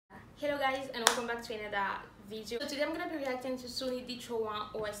Hello guys and welcome back to another video. So today I'm gonna be reacting to Sunidhi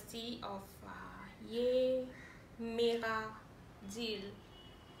Chauhan OST of Yeh Mera, Dhil.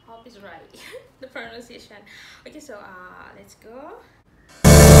 Hope it's right the pronunciation. Okay, so let's go.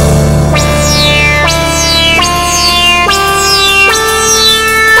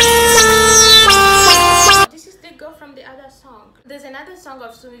 This is the girl from the other song. There's another song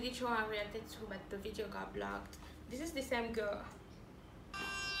of Sunidhi Chauhan I reacted to, but the video got blocked. This is the same girl.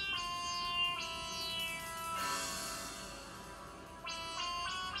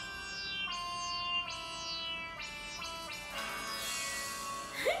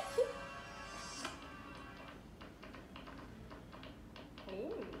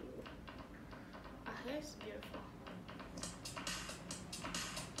 Her hair is beautiful.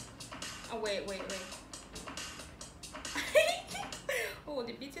 Oh wait. Oh,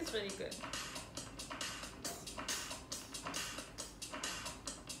 the beat is really good.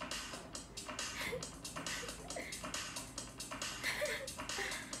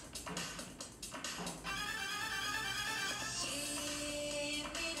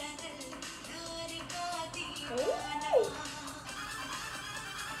 Oh.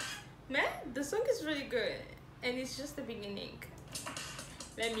 Man, the song is really good and it's just the beginning.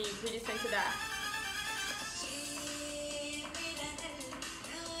 Let me listen to that.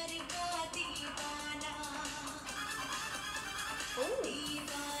 Oh.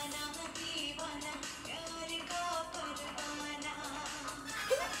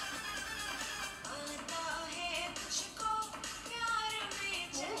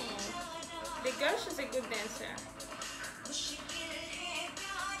 The girl, she's a good dancer.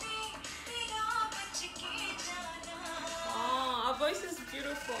 Oh, her voice is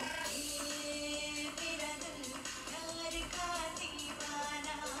beautiful.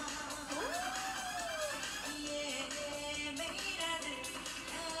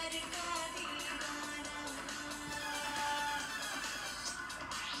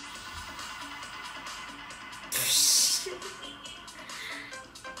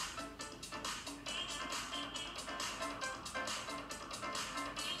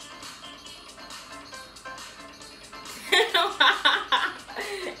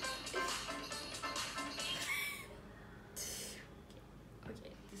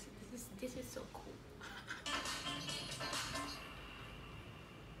 Okay, this is so cool.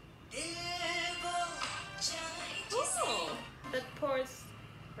 Oh, that pause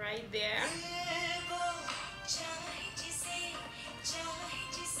right there.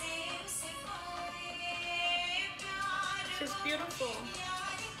 She's beautiful.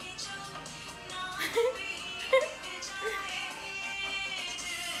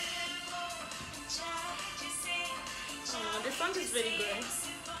 Oh, the song is really good.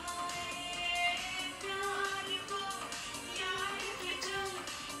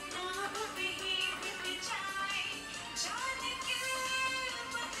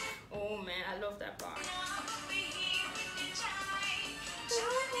 Oh man, I love that part.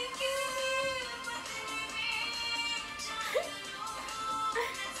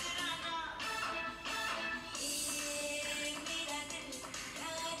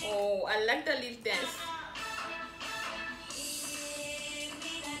 Oh, I like the lip dance.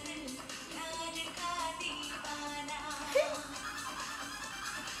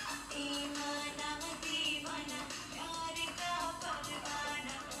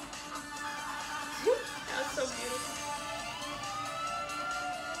 That's so beautiful.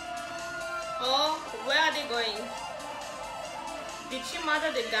 Oh, where are they going? Did she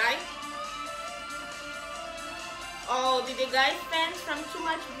murder the guy? Oh, did the guy faint from too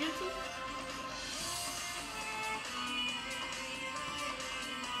much beauty?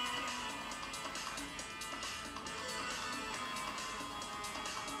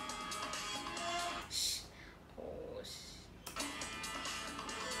 Shh. Oh, shh.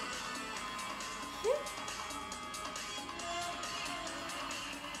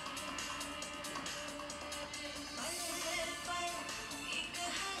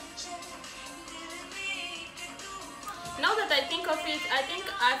 Now that I think of it, I think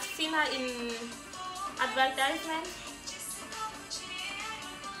I've seen her in advertisement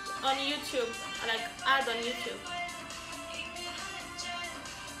on YouTube, like ad on YouTube.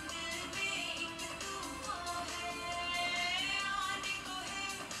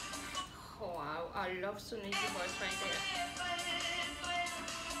 Oh wow, I love Sunidhi voice right there.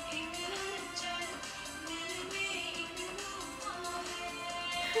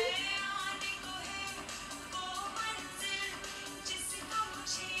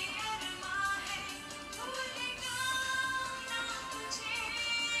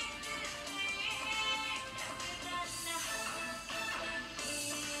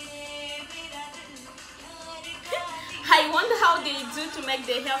 they do to make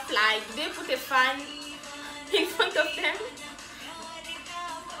their hair fly? Do they put a fan in front of them?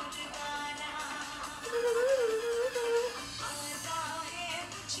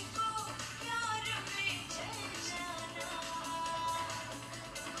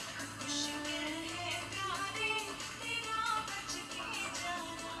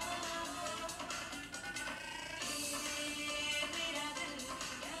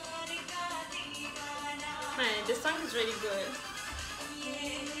 Man, the song is really good.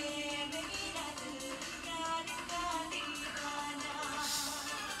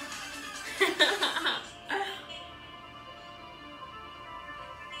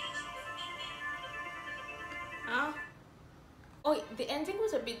 Huh? Oh, the ending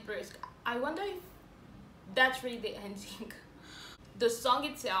was a bit brisk. I wonder if that's really the ending. The song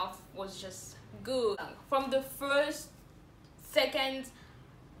itself was just good. From the first second,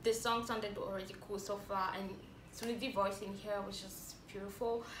 the song sounded already cool so far, and Sunidhi's voice in here was just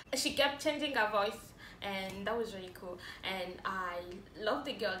beautiful. She kept changing her voice, and that was really cool. And I love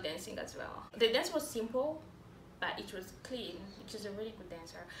the girl dancing as well. The dance was simple, but it was clean, which is a really good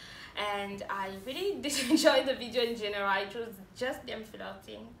dancer. And I really did enjoy the video in general. It was just them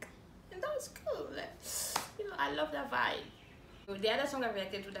flirting, and that was cool. You know, I love that vibe. The other song I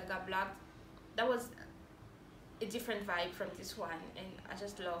reacted to that got blocked, that was a different vibe from this one, and I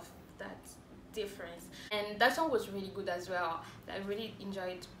just love that difference. And that song was really good as well. I really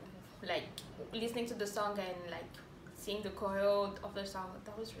enjoyed like listening to the song and like seeing the choreo of the song.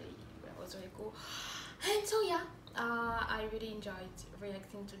 That was really cool. And so yeah, I really enjoyed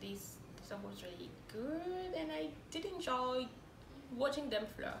reacting to this. The song was really good, and I did enjoy watching them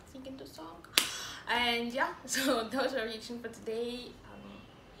flirting in the song. And yeah, so that was my reaction for today.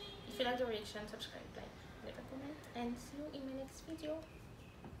 If you like the reaction, subscribe, like, leave a comment, and see you in my next video.